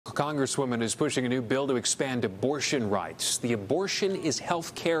Congresswoman is pushing a new bill to expand abortion rights. The Abortion is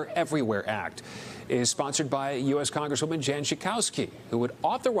Health Care Everywhere Act is sponsored by U.S. Congresswoman Jan Schakowsky, who would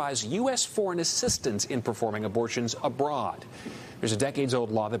authorize U.S. foreign assistance in performing abortions abroad. There's a decades-old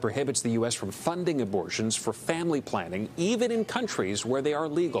law that prohibits the U.S. from funding abortions for family planning, even in countries where they are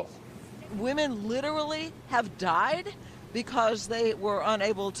legal. Women literally have died because they were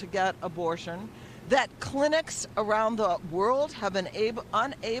unable to get abortion, that clinics around the world have been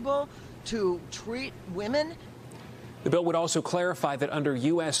unable to treat women. The bill would also clarify that under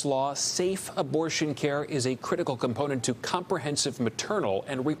U.S. law, safe abortion care is a critical component to comprehensive maternal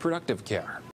and reproductive care.